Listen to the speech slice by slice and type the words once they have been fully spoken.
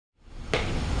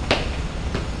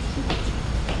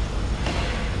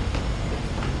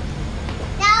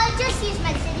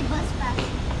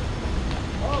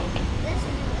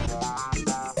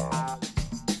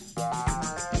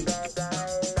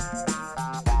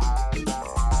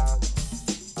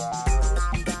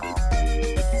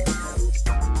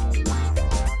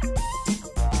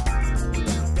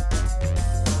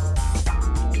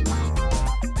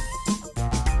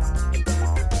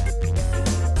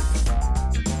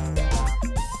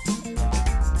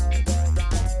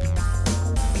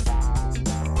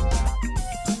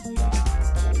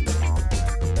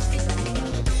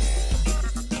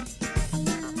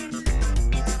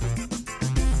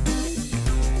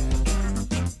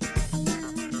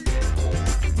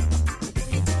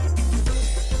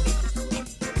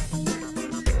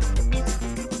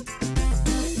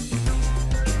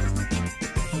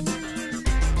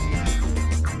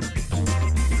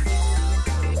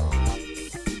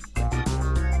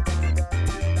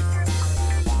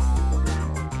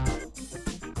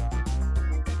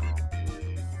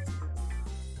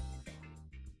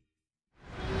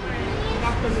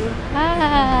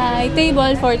my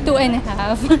table for 2.5.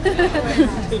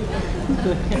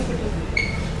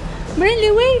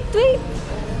 Brinley, wait!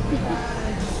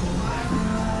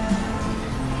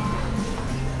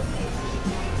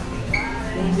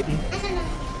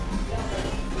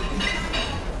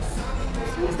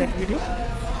 Is that video?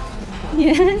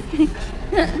 Yes.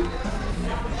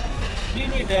 Do you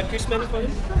need the fish money for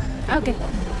him? Okay.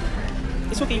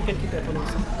 It's okay, you can keep that one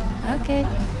also. Okay.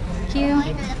 Thank you.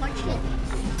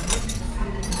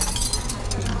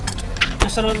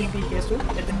 Restaurant will be here soon.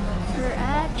 We're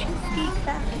at Cheesecake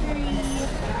Factory.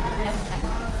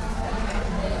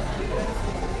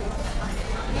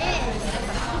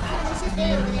 This is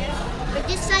good over there. But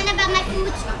just sign about my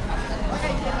food.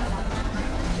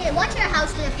 Okay, watch our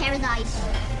house to the paradise.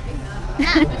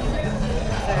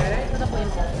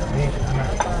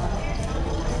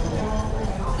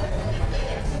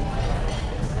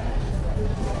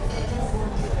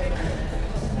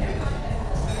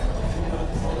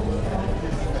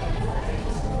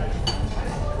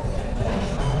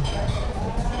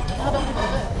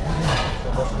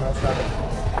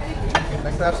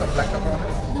 Next to have some black pepper on it.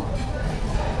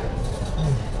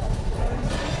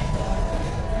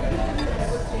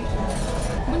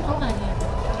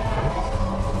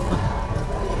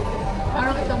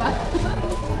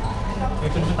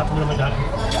 Ito yung tatlo naman dyan.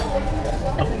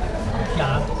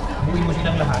 Kaya, buuin mo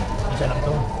silang lahat. Isa lang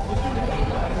to.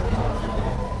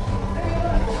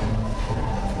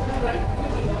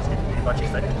 Ito,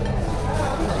 cheese tayo.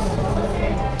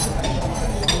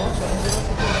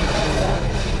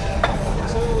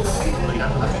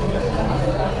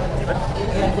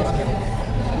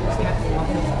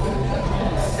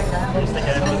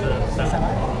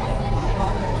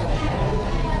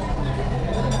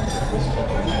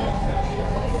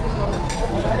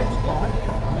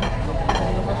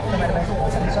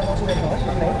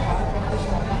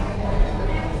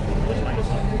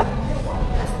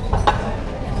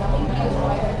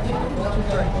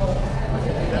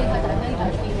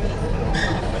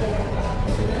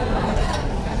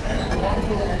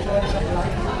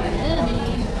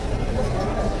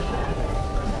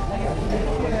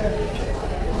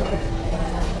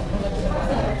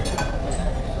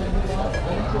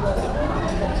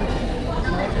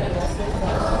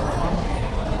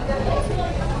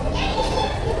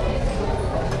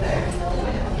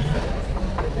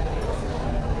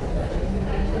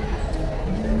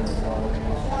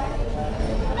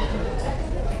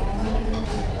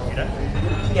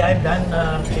 Yeah, I've done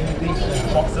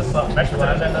these boxes of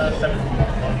vegetables and 7.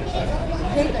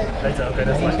 That's okay,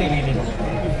 that's what they really do.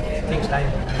 Takes time.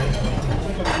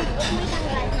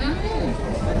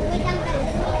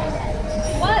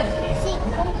 What?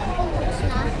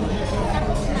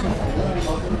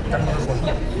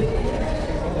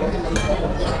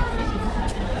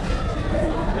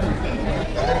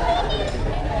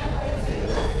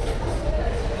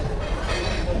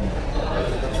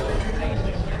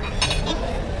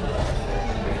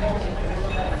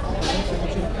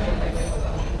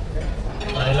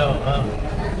 Hello.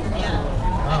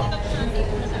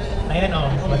 Ayan o,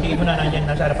 batiin mo na nandiyan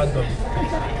nasa harapan ko.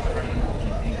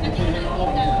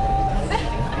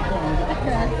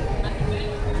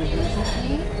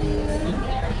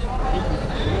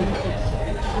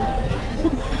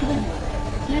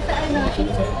 Nasa ano?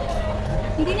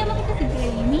 Hindi naman kita si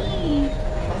Granny.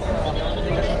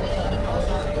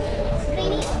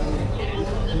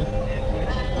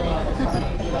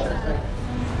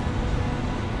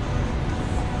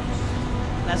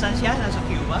 Nasaan siya? Nasa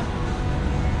Cuba?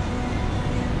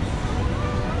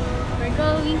 We're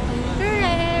going to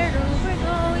Torero. We're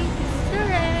going to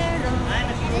Torero. Ay,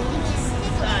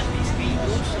 saan? Maskrey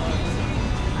books?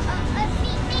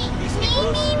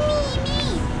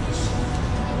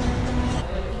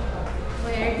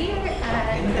 We're here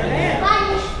at Torero.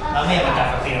 Mamaya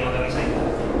magkakapira mo kami sa'yo.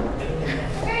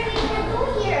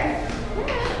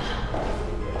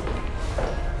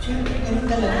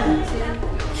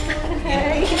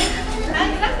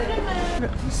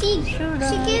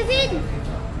 Si Kevin.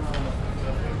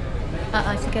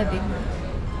 Si Kevin.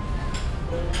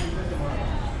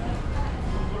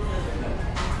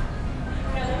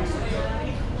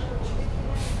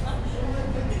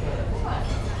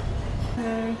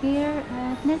 We're here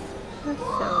at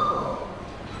Nespresso.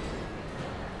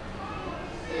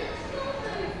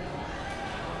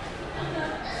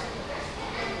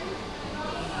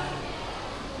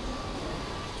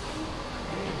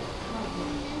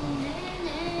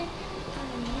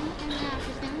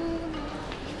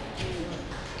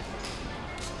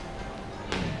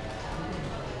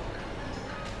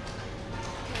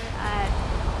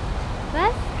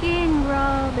 Baskin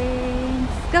Robbins.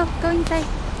 Go inside.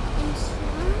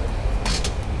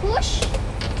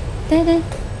 Tada!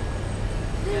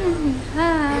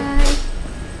 Hi!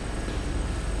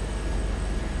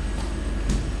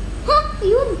 Huh?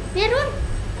 Yun! Meron!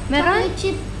 Meron? Chocolate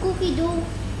chip cookie dough.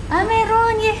 Ah,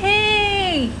 meron!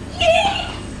 Yay!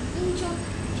 Yay! Yung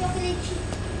chocolate chip.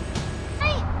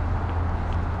 Ay!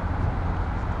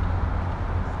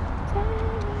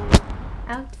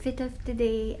 Outfit of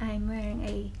today, I'm wearing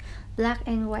a black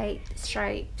and white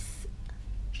stripes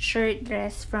shirt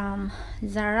dress from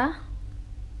Zara.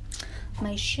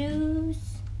 My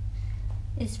shoes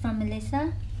is from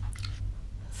Melissa.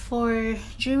 For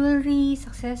jewelries,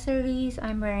 accessories,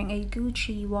 I'm wearing a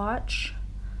Gucci watch,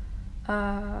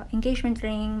 engagement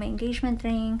ring, my engagement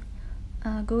ring,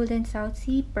 golden South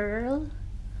Sea pearl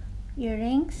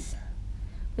earrings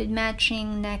with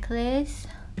matching necklace,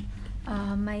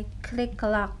 my click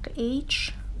lock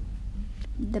H.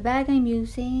 The bag I'm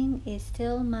using is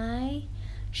still my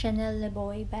Chanel Le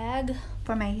Boy bag.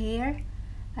 For my hair,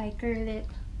 I curl it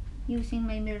using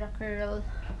my Miracurl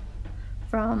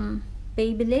from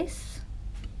Babyliss.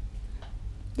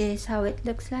 This is how it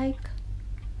looks like.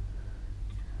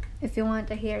 If you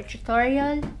want a hair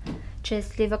tutorial,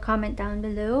 just leave a comment down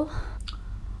below.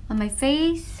 On my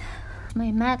face,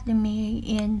 my matte Lumiére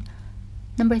in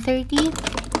number 30.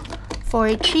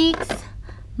 For cheeks,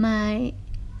 my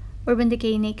Urban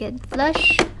Decay Naked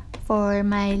Blush. For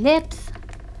my lips,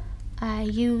 I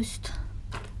used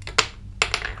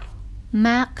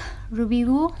MAC Ruby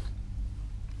Woo.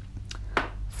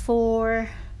 For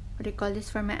what do you call this,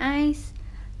 for my eyes,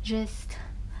 just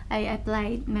I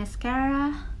applied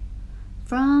mascara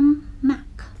from MAC.